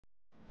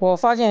我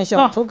发现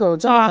小土狗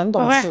真的很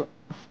懂事。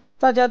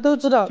大家都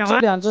知道这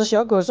两只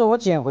小狗是我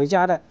捡回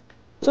家的，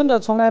真的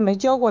从来没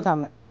教过它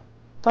们。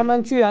它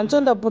们居然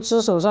真的不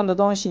吃手上的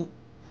东西，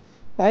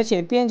而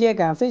且边界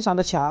感非常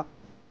的强，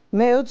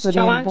没有指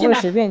令不会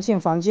随便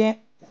进房间。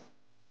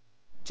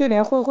就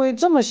连灰灰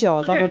这么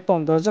小，它都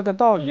懂得这个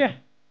道理，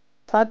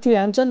它居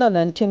然真的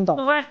能听懂。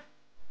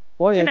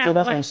我也觉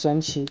得很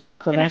神奇，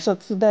可能是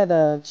自带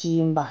的基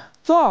因吧。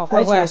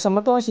而且什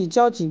么东西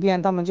教几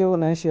遍它们就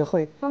能学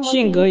会，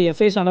性格也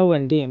非常的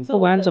稳定，不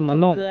管怎么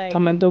弄它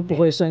们都不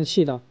会生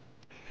气的，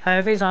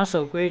还非常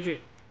守规矩。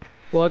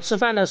我吃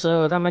饭的时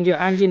候它们就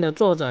安静的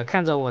坐着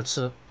看着我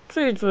吃。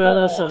最主要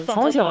的是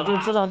从小就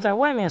知道在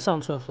外面上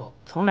厕所，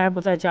从来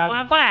不在家里，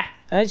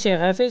而且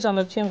还非常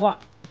的听话，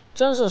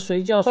真是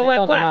随叫随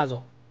到的那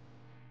种。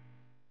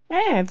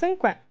哎，真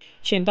乖。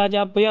请大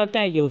家不要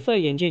戴有色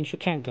眼镜去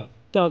看狗，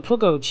小土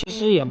狗其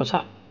实也不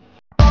差。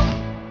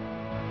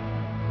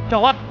小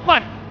花，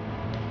快！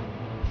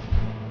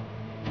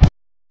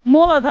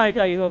摸了它一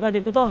下以后，它就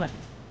不动了。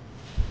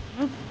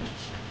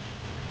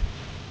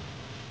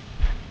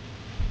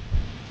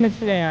没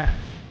吃点呀？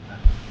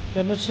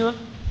也不吃。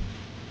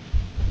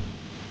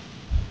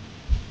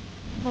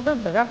我这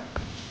怎样？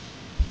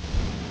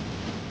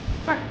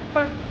快！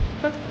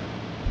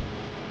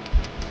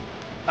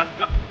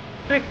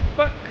对，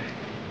快！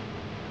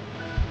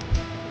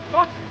走！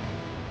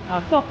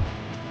啊，走！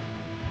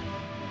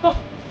快！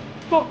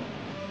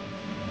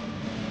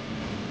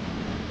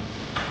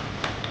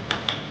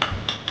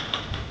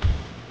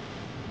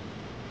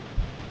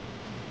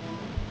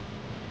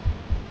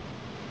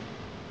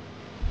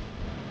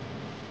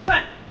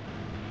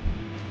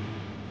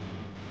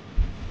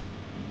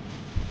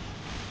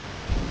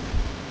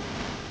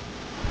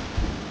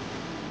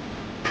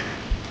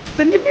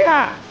神经病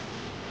啊！